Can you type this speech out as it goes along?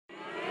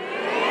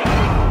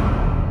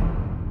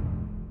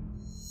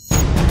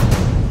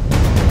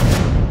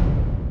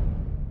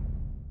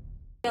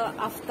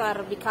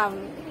after become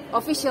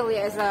officially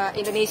as an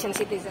Indonesian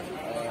citizen?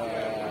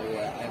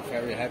 Yeah, I'm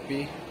very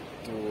happy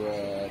to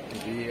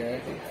be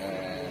here,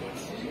 and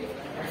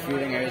the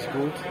feeling here is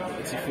good.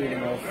 It's a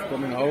feeling of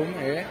coming home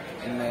here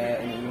in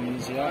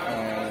Indonesia,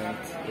 and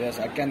yes,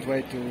 I can't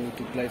wait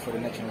to play for the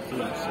national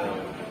team. So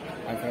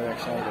I'm very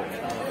excited.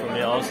 For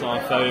me also,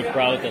 I'm very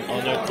proud and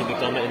honored to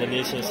become an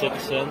Indonesian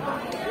citizen.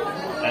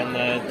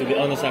 And to be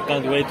honest, I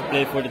can't wait to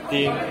play for the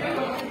team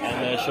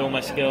and show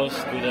my skills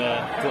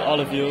to all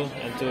of you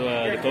and to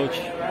the coach.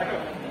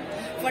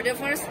 For the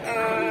first,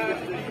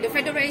 the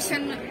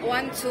federation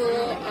wants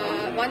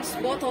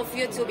both of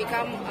you to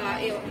become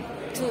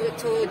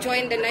to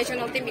join the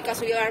national team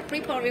because we are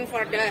preparing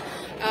for the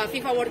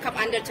FIFA World Cup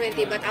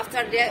Under-20. But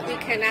after that, we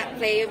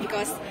cannot play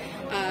because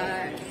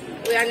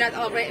we are not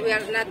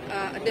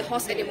the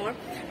host anymore.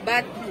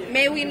 But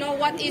may we know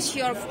what is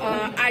your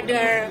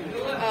other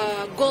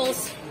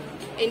goals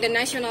in the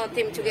national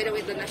team together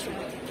with the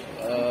national team?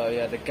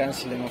 Yeah, the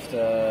cancelling of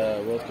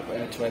the World Cup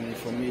Under-20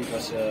 for me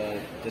was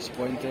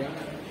disappointing.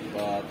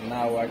 But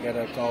now I get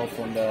a call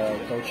from the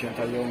coach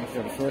Tentang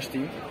for the first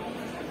team,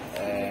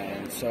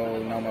 and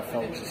so now my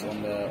focus is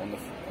on the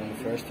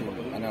first team,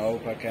 and I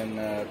hope I can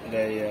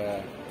play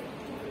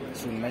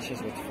soon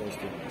matches with the first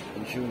team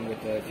in June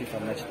with the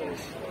FIFA match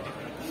days.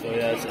 So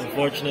yeah, it's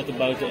unfortunate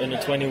about the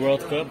Under-20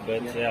 World Cup,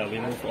 but yeah, we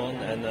move on,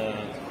 and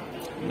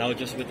now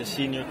just with the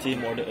senior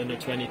team or the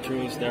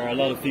Under-23s, there are a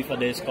lot of FIFA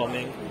days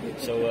coming,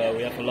 so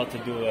we have a lot to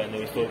do, and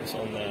we focus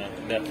on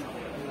that.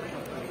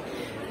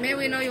 May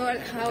we know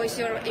how is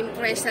your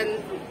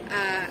impression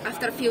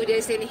after a few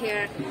days in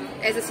here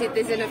as a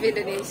citizen of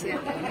Indonesia?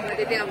 What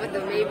do you think about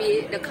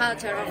maybe the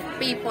culture of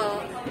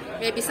people?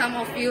 Maybe some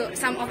of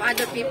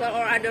other people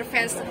or other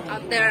fans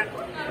out there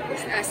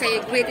say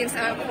greetings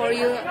for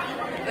you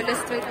on the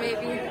street,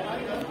 maybe.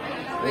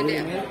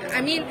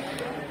 I mean,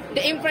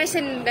 the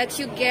impression that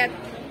you get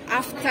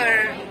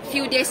after a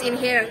few days in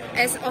here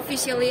as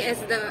officially as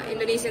the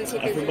Indonesian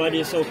citizen.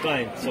 Everybody is so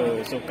kind,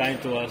 so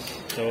kind to us.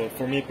 So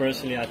for me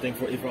personally, I think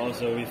for Ivar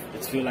also, it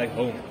feels like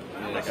home.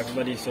 Like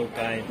everybody is so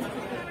kind,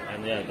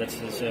 and yeah, that's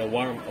just a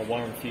warm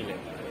feeling,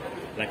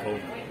 like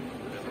home.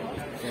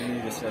 For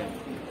me the same.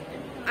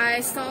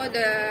 I saw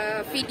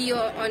the video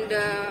on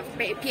the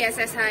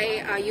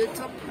PSSI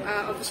YouTube,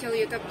 official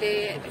YouTube.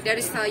 There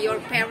is your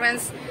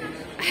parents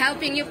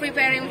helping you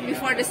preparing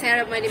before the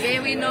ceremony.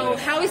 May we know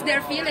how is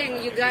their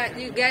feeling? You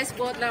guys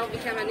both now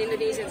become an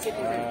Indonesian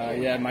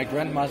citizen. Yeah, my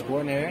grandma's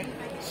born here,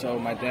 so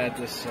my dad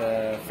is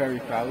very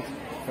proud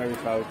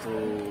to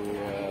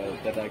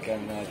that I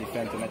can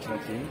defend the national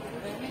team.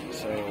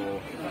 So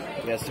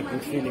yeah, it's a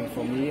good feeling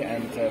for me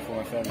and for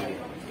my family.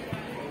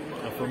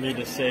 For me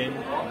the same.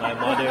 My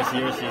mother is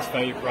here, she's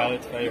very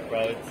proud, very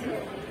proud.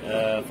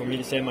 For me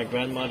the same, my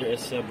grandmother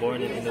is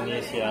born in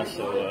Indonesia,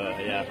 so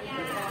yeah,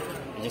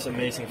 it's just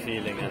amazing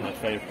feeling, and I'm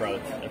very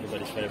proud.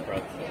 Everybody's very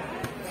proud.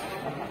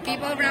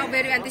 People are now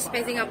very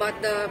anticipating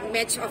about the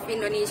match of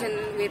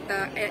Indonesian with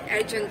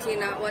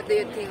Argentina. What do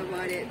you think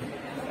about it?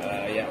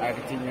 Yeah,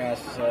 Argentina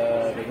is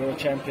the world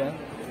champion,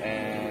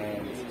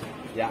 and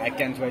yeah, I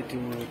can't wait to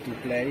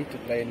play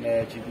in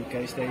the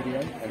GBK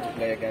Stadium and to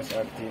play against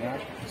Argentina.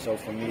 So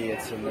for me,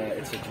 it's a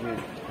dream.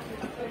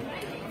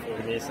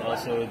 For me, it's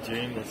also a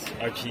dream.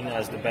 Argentina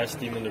is the best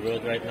team in the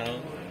world right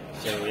now.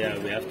 So yeah,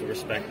 we have to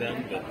respect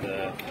them, but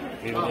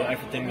we will do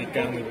everything we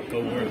can. We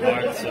will work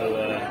hard, so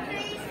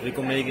we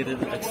can make it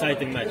an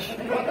exciting match.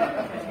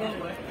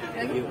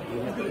 You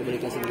have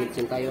communication with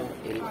Sintayong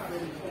in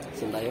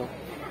Sintayong.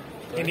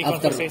 Any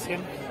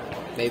conversation?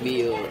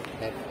 Maybe you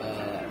have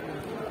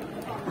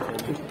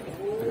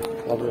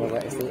ngobrol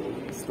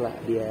setelah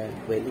dia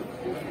Bali.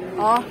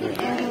 Oh,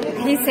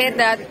 he said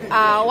that.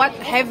 What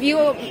have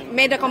you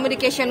made a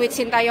communication with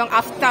Sintayong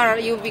after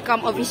you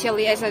become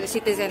officially as a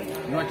citizen?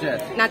 Not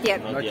yet. Not yet.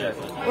 Not yet.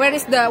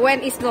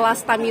 When is the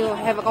last time you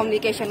have a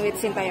communication with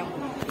Sintayong?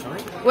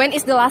 Sorry? When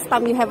is the last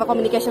time you have a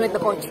communication with the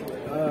coach?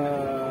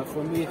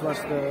 For me, it was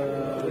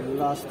the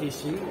last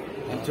TC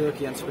in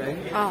Turkey and Spain.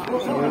 Oh.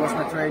 So he was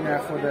my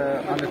trainer for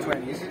the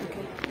under-20s.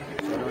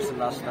 So it was the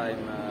last time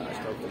I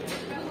spoke to him.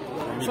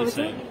 For me the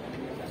same.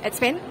 At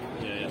Spain?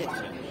 Yeah, the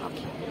same.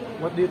 Okay.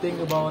 What do you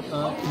think about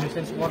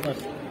Indonesian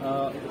supporters?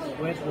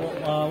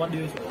 What do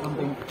you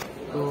something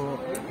to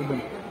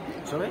them?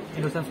 Sorry?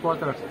 Indonesian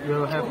supporters.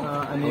 You have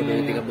any? What do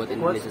you think about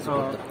Indonesian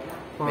supporters?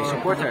 My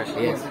supporters?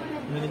 Yes.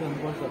 Indonesian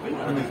supporters.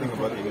 What do you think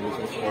about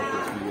Indonesian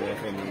supporters? Do you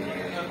have any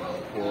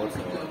quotes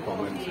or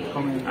comments?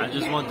 I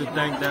just want to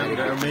thank them.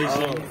 They're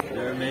amazing.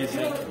 They're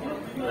amazing.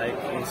 Like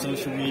on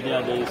social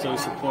media, they're so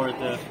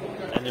supportive,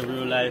 and in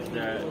real life,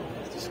 they're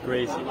just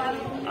crazy.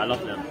 I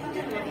love them.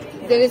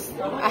 There is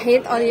a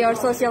hit on your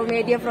social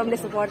media from the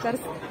supporters.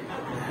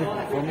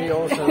 For me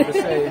also the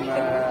same.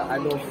 I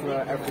love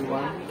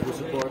everyone who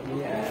support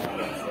me,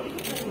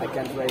 and I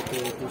can't wait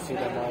to see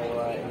them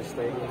all in the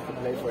stadium to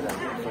play for them,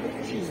 for the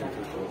Indonesian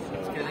people. So.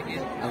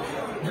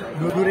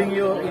 During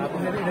you in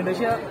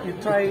Indonesia, you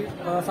try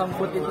some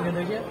food in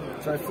Indonesia?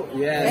 Try food?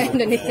 Yeah,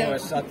 Indonesia.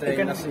 Satay, You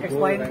can nasi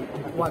explain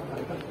goreng. what?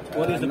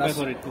 What is the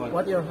favorite one?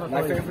 What your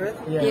My favorite?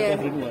 Yeah. Yeah.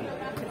 Favorite one?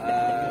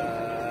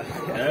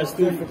 There's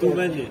too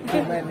many.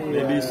 Too many.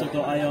 Maybe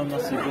soto ayam,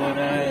 nasi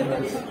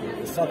goreng,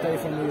 Satay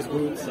for me is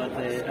good.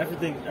 satay.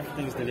 Everything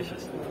is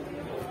delicious.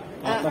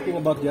 Talking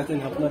about Justin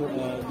Hubner,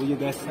 do you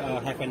guys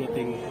have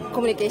anything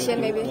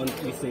Communication, that you maybe? want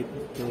to say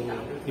to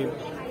him,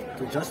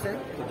 To Justin?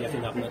 to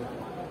Justin Hubner?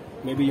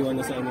 Maybe you want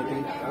to say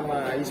anything?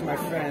 He's my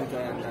friend,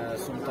 and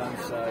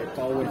sometimes I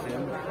call with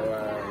him or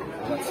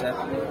WhatsApp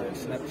or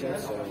Snapchat.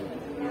 So,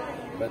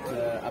 but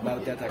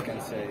about that I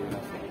can say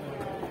nothing,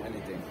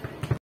 anything.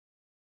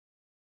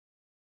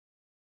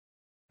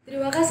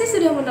 Terima kasih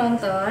sudah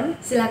menonton.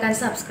 Silakan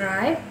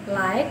subscribe,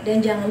 like,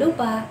 dan jangan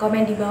lupa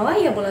komen di bawah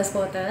ya bola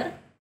spotter.